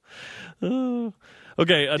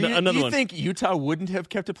 Okay, another one. Do you think Utah wouldn't have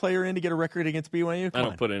kept a player in to get a record against BYU? I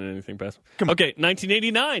don't put in anything past them. Okay,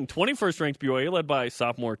 1989, 21st-ranked BYU, led by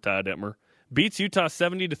sophomore Todd Detmer, beats Utah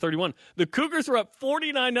 70-31. The Cougars were up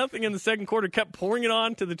 49-0 in the second quarter, kept pouring it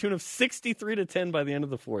on to the tune of 63-10 by the end of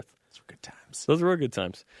the fourth. Those were good times. Those were good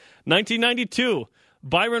times. 1992,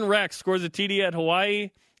 Byron Rex scores a TD at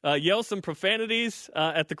Hawaii, yells some profanities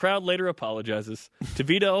at the crowd, later apologizes.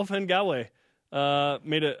 Tavita Ofengawe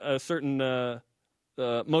made a certain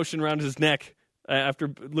motion around his neck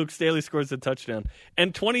after Luke Staley scores a touchdown.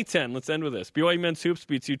 And 2010, let's end with this. BYU men's hoops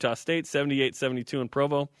beats Utah State 78-72 in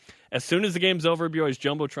Provo. As soon as the game's over, BYU's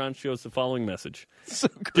Jumbotron shows the following message. So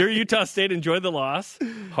Dear Utah State, enjoy the loss.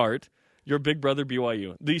 Heart, your big brother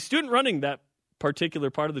BYU. The student running that particular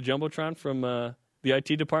part of the Jumbotron from the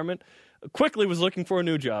IT department quickly was looking for a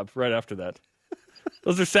new job right after that.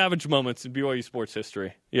 Those are savage moments in BYU sports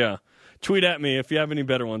history. Yeah. Tweet at me if you have any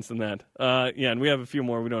better ones than that. And we have a few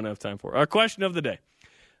more we don't have time for. Our question of the day.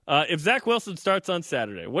 If Zach Wilson starts on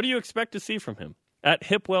Saturday, what do you expect to see from him? At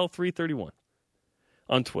Hipwell331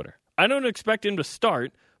 on Twitter. I don't expect him to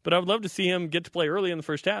start, but I would love to see him get to play early in the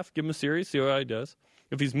first half, give him a series, see how he does.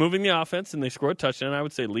 If he's moving the offense and they score a touchdown, I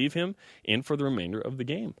would say leave him in for the remainder of the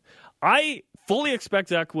game. I fully expect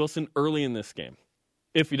Zach Wilson early in this game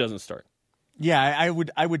if he doesn't start. Yeah, I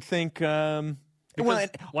would think. Why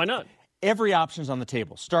not? Every option's on the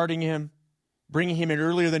table. Starting him, bringing him in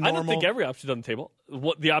earlier than normal. I don't think every option's on the table.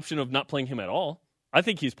 The option of not playing him at all, I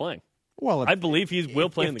think he's playing. Well, I believe he will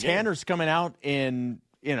play in the game. If Tanner's coming out and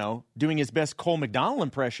doing his best Cole McDonald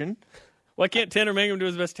impression. Why can't Tanner Mangum do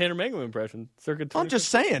his best Tanner Mangum impression? I'm just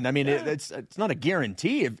saying. I mean, it's not a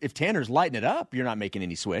guarantee. If Tanner's lighting it up, you're not making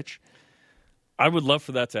any switch. I would love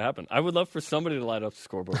for that to happen. I would love for somebody to light up the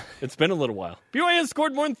scoreboard. It's been a little while. BYU has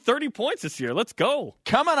scored more than 30 points this year. Let's go.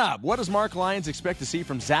 Coming up, what does Mark Lyons expect to see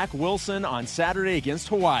from Zach Wilson on Saturday against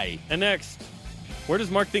Hawaii? And next, where does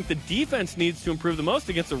Mark think the defense needs to improve the most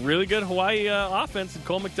against a really good Hawaii offense and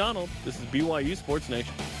Cole McDonald? This is BYU Sports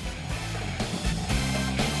Nation.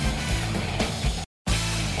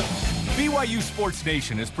 BYU Sports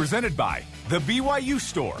Nation is presented by The BYU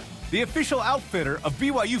Store, the official outfitter of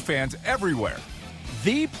BYU fans everywhere.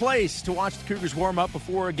 The place to watch the Cougars warm up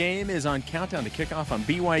before a game is on Countdown to Kickoff on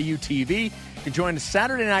BYU TV. You can join us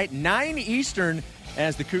Saturday night, 9 Eastern,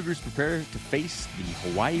 as the Cougars prepare to face the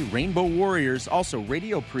Hawaii Rainbow Warriors. Also,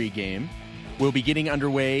 radio pregame will be getting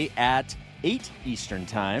underway at 8 Eastern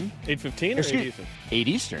time. 8:15 or 8 Eastern? 8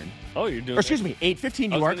 Eastern. Oh, you're doing it. Excuse me,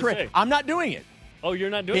 8:15. You are correct. I'm not doing it. Oh,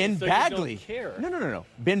 you're not doing it? Ben Bagley. No.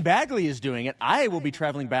 Ben Bagley is doing it. I will be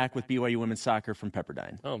traveling back with BYU women's soccer from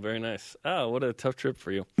Pepperdine. Oh, very nice. Oh, what a tough trip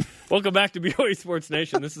for you. Welcome back to BYU Sports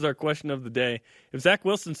Nation. This is our question of the day. If Zach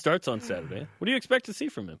Wilson starts on Saturday, what do you expect to see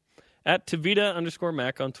from him? At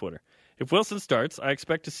Tavita_Mac on Twitter. If Wilson starts, I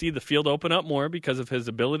expect to see the field open up more because of his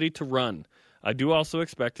ability to run. I do also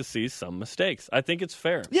expect to see some mistakes. I think it's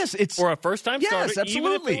fair. Yes, it's for a first-time starter, absolutely.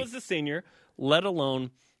 even if it was a senior, let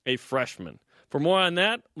alone a freshman. For more on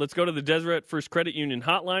that, let's go to the Deseret First Credit Union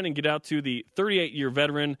hotline and get out to the 38-year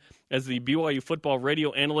veteran as the BYU football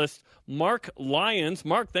radio analyst, Mark Lyons.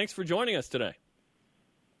 Mark, thanks for joining us today.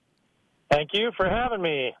 Thank you for having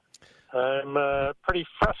me. I'm pretty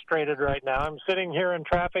frustrated right now. I'm sitting here in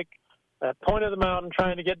traffic at Point of the Mountain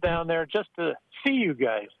trying to get down there just to see you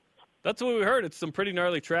guys. That's what we heard. It's some pretty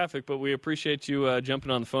gnarly traffic, but we appreciate you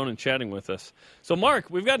jumping on the phone and chatting with us. So, Mark,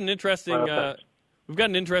 we've got an interesting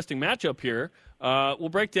matchup here. We'll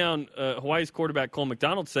break down Hawaii's quarterback Cole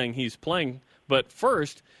McDonald saying he's playing. But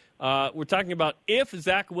first, we're talking about if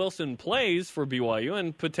Zach Wilson plays for BYU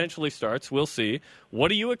and potentially starts. We'll see. What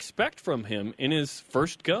do you expect from him in his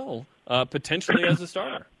first go, potentially as a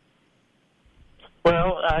starter?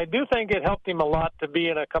 Well, I do think it helped him a lot to be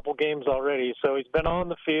in a couple games already. So he's been on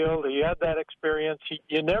the field. He had that experience.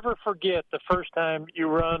 You never forget the first time you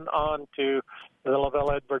run onto the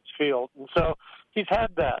Lavelle Edwards Field. And so he's had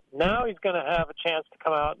that. Now he's going to have a chance to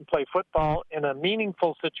come out and play football in a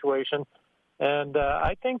meaningful situation. And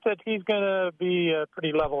I think that he's going to be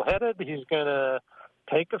pretty level-headed. He's going to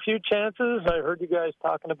take a few chances. I heard you guys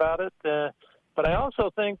talking about it. But I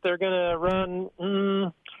also think they're going to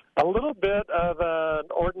run a little bit of an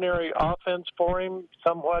ordinary offense for him,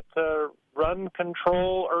 somewhat run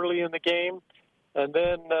control early in the game, and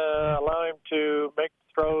then allow him to make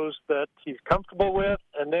throws that he's comfortable with,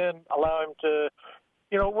 and then allow him to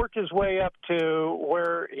work his way up to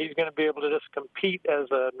where he's going to be able to just compete as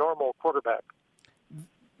a normal quarterback.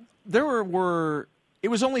 It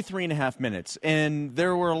was only 3.5 minutes, and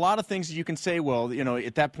there were a lot of things that you can say, well,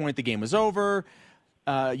 at that point the game was over.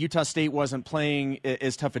 Utah State wasn't playing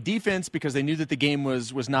as tough a defense because they knew that the game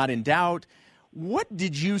was not in doubt. What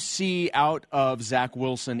did you see out of Zach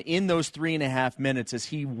Wilson in those 3.5 minutes as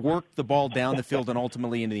he worked the ball down the field and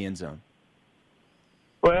ultimately into the end zone?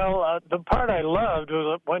 Well, the part I loved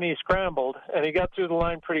was when he scrambled, and he got through the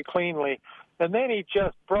line pretty cleanly. And then he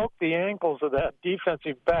just broke the ankles of that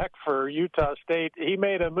defensive back for Utah State. He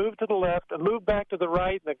made a move to the left, a move back to the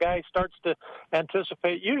right, and the guy starts to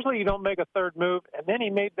anticipate. Usually you don't make a third move, and then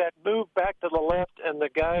he made that move back to the left, and the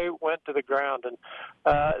guy went to the ground. And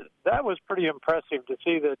that was pretty impressive to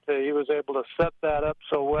see that he was able to set that up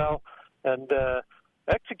so well and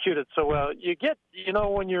execute it so well. You get,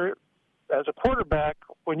 when you're as a quarterback,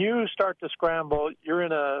 when you start to scramble, you're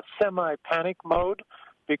in a semi-panic mode,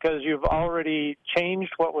 because you've already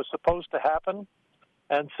changed what was supposed to happen.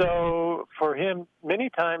 And so for him, many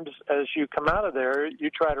times as you come out of there, you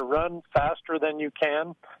try to run faster than you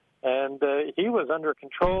can. And he was under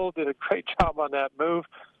control, did a great job on that move.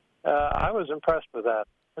 I was impressed with that.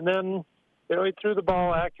 And then, he threw the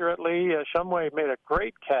ball accurately. Shumway made a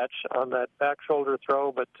great catch on that back shoulder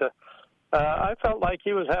throw. But I felt like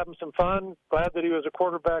he was having some fun. Glad that he was a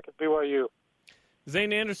quarterback at BYU.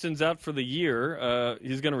 Zayne Anderson's out for the year.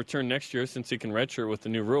 He's going to return next year since he can redshirt with the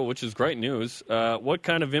new rule, which is great news. What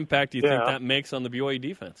kind of impact do you think that makes on the BYU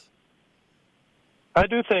defense? I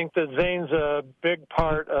do think that Zayne's a big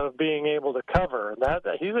part of being able to cover.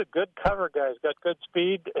 He's a good cover guy. He's got good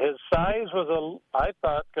speed. His size was, I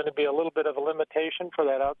thought, going to be a little bit of a limitation for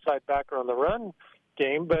that outside backer on the run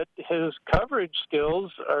game, but his coverage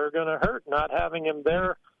skills are going to hurt not having him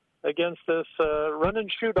there against this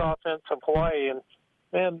run-and-shoot offense of Hawaii. And,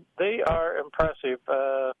 man, they are impressive.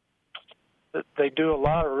 They do a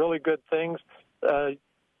lot of really good things.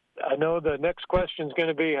 I know the next question is going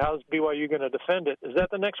to be, how's BYU going to defend it? Is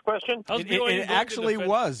that the next question? It actually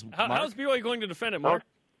was. How's BYU going to defend it, Mark?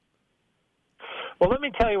 Well, let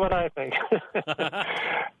me tell you what I think.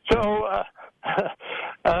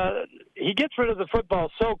 He gets rid of the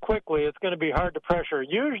football so quickly, it's going to be hard to pressure.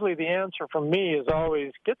 Usually the answer from me is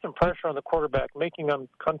always get some pressure on the quarterback, making him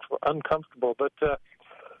uncomfortable. But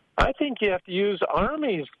I think you have to use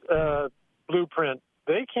Army's blueprint.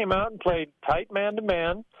 They came out and played tight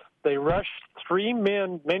man-to-man. They rushed 3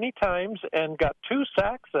 men many times and got 2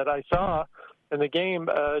 sacks that I saw in the game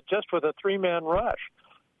just with a 3-man rush.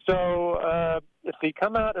 So if they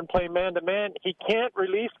come out and play man-to-man, he can't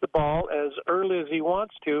release the ball as early as he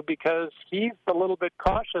wants to because he's a little bit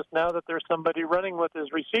cautious now that there's somebody running with his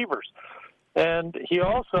receivers. And he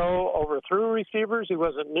also overthrew receivers. He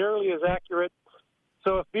wasn't nearly as accurate.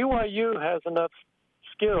 So if BYU has enough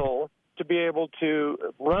skill to be able to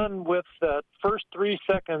run with the first 3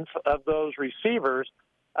 seconds of those receivers,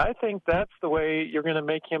 I think that's the way you're going to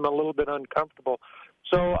make him a little bit uncomfortable.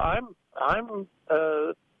 So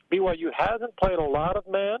BYU hasn't played a lot of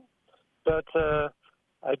man, but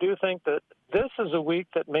I do think that this is a week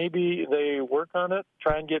that maybe they work on it,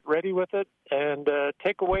 try and get ready with it, and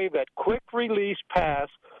take away that quick release pass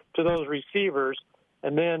to those receivers,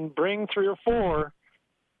 and then bring 3 or 4.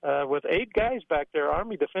 With 8 guys back there,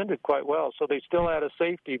 Army defended quite well, so they still had a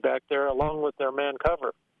safety back there along with their man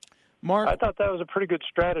cover. Mark, I thought that was a pretty good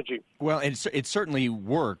strategy. Well, it certainly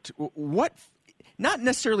worked. What, not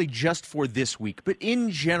necessarily just for this week, but in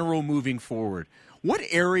general moving forward, what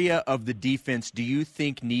area of the defense do you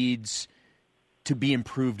think needs to be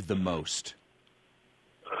improved the most?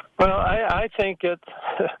 Well, I think it's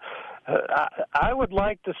I would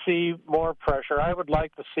like to see more pressure. I would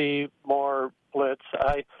like to see more blitz.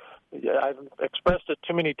 I've expressed it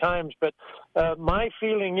too many times, but my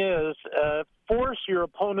feeling is force your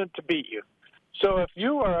opponent to beat you. So if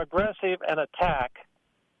you are aggressive and attack,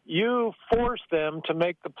 you force them to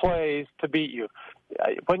make the plays to beat you.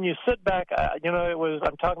 When you sit back,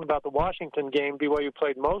 I'm talking about the Washington game. BYU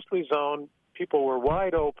played mostly zone. People were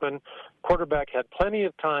wide open. Quarterback had plenty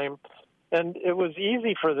of time, and it was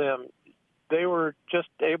easy for them. They were just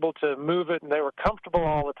able to move it, and they were comfortable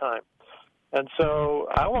all the time. And so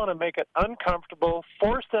I want to make it uncomfortable,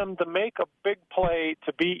 force them to make a big play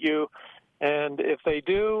to beat you, and if they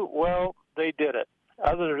do, well, they did it.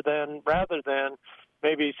 Rather than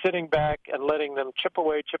maybe sitting back and letting them chip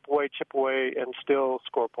away, and still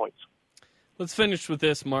score points. Let's finish with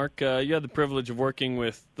this, Mark. You had the privilege of working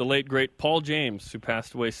with the late, great Paul James, who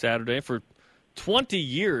passed away Saturday, for 20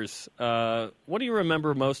 years. What do you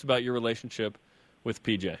remember most about your relationship with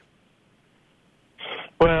PJ?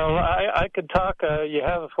 Well, I could talk. You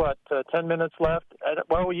have, 10 minutes left?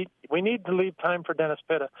 Well, we need to leave time for Dennis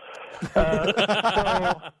Pitta.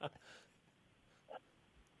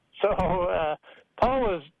 So Paul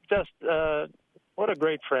was just what a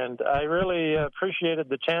great friend. I really appreciated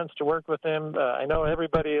the chance to work with him. I know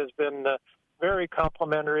everybody has been very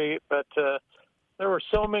complimentary, but there were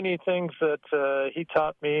so many things that he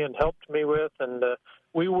taught me and helped me with, and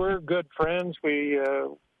we were good friends. We,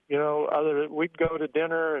 we'd go to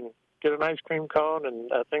dinner and get an ice cream cone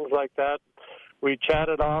and things like that. We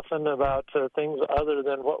chatted often about things other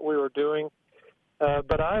than what we were doing.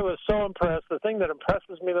 But I was so impressed. The thing that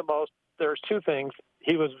impresses me the most, there's two things.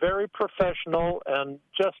 He was very professional, and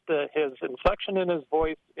just his inflection in his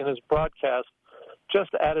voice, in his broadcast, just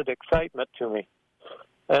added excitement to me.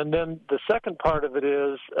 And then the second part of it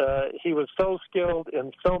is he was so skilled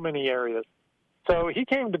in so many areas. So he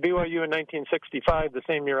came to BYU in 1965, the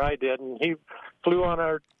same year I did, and he flew on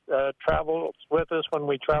our travels with us when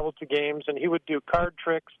we traveled to games, and he would do card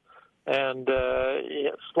tricks and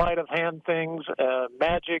sleight of hand things,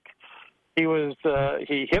 magic. He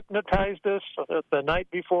hypnotized us the night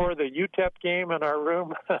before the UTEP game in our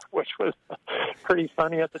room, which was pretty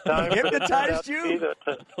funny at the time. Hypnotized you?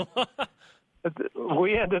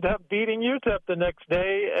 We ended up beating UTEP the next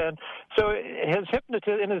day, and so in his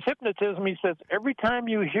hypnotism, he says, every time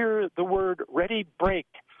you hear the word "ready, break,"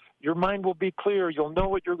 your mind will be clear. You'll know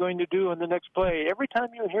what you're going to do in the next play. Every time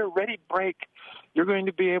you hear "ready, break," you're going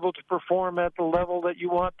to be able to perform at the level that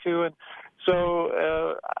you want to. And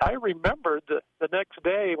so I remembered the next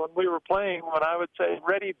day when we were playing, when I would say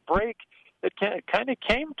 "ready, break," it kind of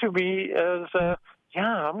came to me as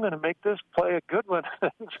I'm going to make this play a good one.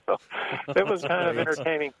 So it was kind of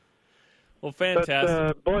entertaining. Well,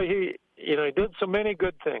 fantastic. But, boy, he did so many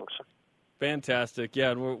good things. Fantastic.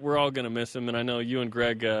 Yeah, we're all going to miss him, and I know you and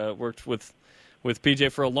Greg worked with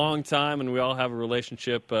PJ for a long time, and we all have a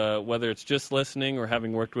relationship, whether it's just listening or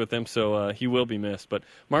having worked with him, so he will be missed. But,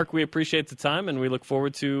 Mark, we appreciate the time, and we look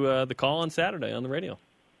forward to the call on Saturday on the radio.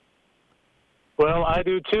 Well, I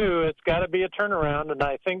do too. It's got to be a turnaround, and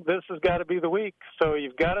I think this has got to be the week. So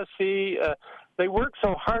you've got to see they work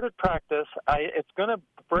so hard at practice. It's going to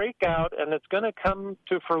break out, and it's going to come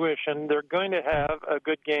to fruition. They're going to have a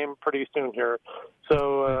good game pretty soon here.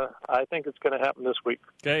 So I think it's going to happen this week.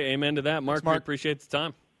 Okay, amen to that. Mark, we appreciate the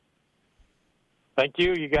time. Thank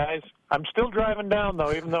you, you guys. I'm still driving down,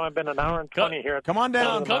 though, even though I've been an hour and 20 here. Come on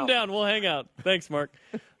down. Come down. We'll hang out. Thanks, Mark.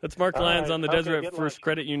 That's Mark Lyons on the Deseret First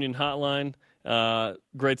Credit Union hotline.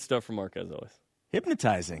 Great stuff from Mark, as always.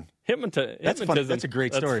 Hypnotizing. That's fun. That's a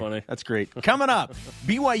great story. That's funny. That's great. Coming up,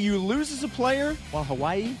 BYU loses a player while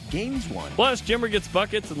Hawaii gains one. Plus, Jimmer gets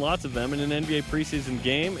buckets and lots of them in an NBA preseason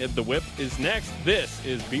game. The Whip is next. This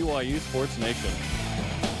is BYU Sports Nation.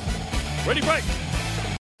 Ready, break!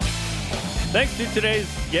 Thanks to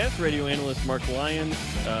today's guest, radio analyst Mark Lyons,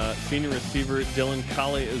 senior receiver Dylan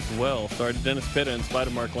Colley as well. Sorry to Dennis Pitta in spite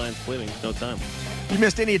of Mark Lyons' pleading. No time. If you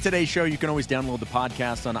missed any of today's show, you can always download the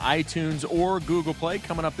podcast on iTunes or Google Play.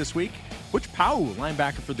 Coming up this week, Butch Powell,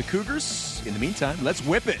 linebacker for the Cougars. In the meantime, let's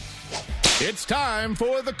whip it. It's time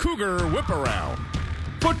for the Cougar Whip Around.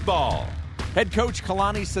 Football. Head coach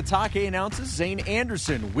Kalani Sitake announces Zayne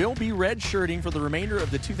Anderson will be redshirting for the remainder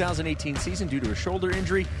of the 2018 season due to a shoulder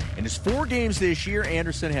injury. In his 4 games this year,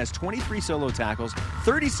 Anderson has 23 solo tackles,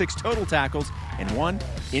 36 total tackles, and 1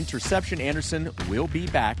 interception. Anderson will be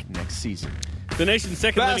back next season. The nation's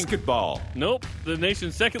second basketball. The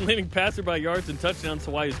nation's second leading passer by yards and touchdowns,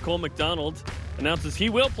 Hawaii's Cole McDonald, announces he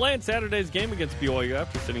will play in Saturday's game against BYU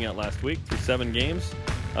after sitting out last week through 7 games,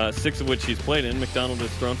 6 of which he's played in. McDonald has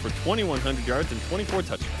thrown for 2,100 yards and 24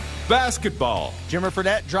 touchdowns. Basketball. Jimmer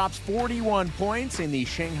Fredette drops 41 points in the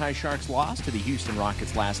Shanghai Sharks' loss to the Houston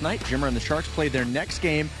Rockets last night. Jimmer and the Sharks play their next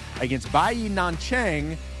game against Bayi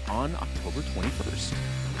Nanchang on October 21st.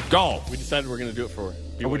 Golf. We decided we're going to do it for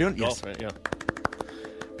BYU. Are we doing golf? Yes. Right? Yeah.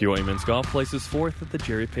 BYU men's golf places 4th at the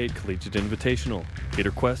Jerry Pate Collegiate Invitational. Peter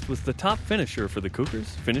Quest was the top finisher for the Cougars,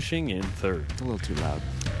 finishing in 3rd. It's a little too loud.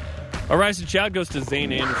 Our Rising Shout goes to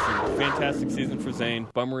Zayne Anderson. Fantastic season for Zayne.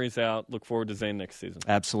 Bummer he's out. Look forward to Zayne next season.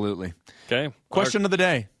 Absolutely. Okay. Question of the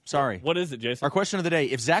day. Sorry. What is it, Jason? Our question of the day.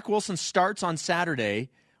 If Zach Wilson starts on Saturday,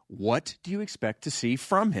 what do you expect to see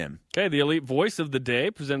from him? Okay, the elite voice of the day,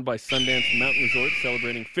 presented by Sundance Mountain Resort,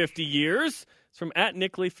 celebrating 50 years. It's from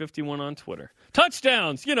 @Nickley51 on Twitter.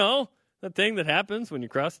 Touchdowns, the thing that happens when you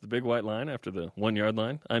cross the big white line after the 1-yard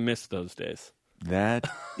line. I miss those days. That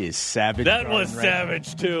is savage. That was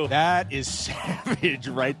savage, too. That is savage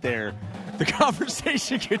right there. The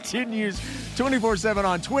conversation continues 24/7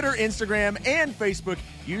 on Twitter, Instagram, and Facebook.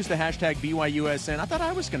 Use the hashtag BYUSN. I thought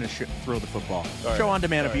I was going to throw the football. Show on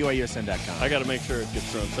demand at BYUSN.com. I got to make sure it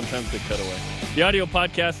gets thrown. Sometimes they cut away. The audio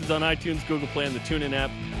podcast is on iTunes, Google Play, and the TuneIn app.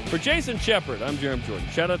 For Jason Shepard, I'm Jarom Jordan.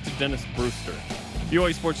 Shout out to Dennis Brewster.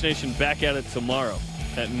 BYU Sports Nation back at it tomorrow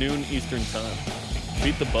at noon Eastern Time.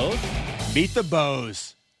 Beat the Bows? Beat the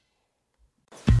Bows.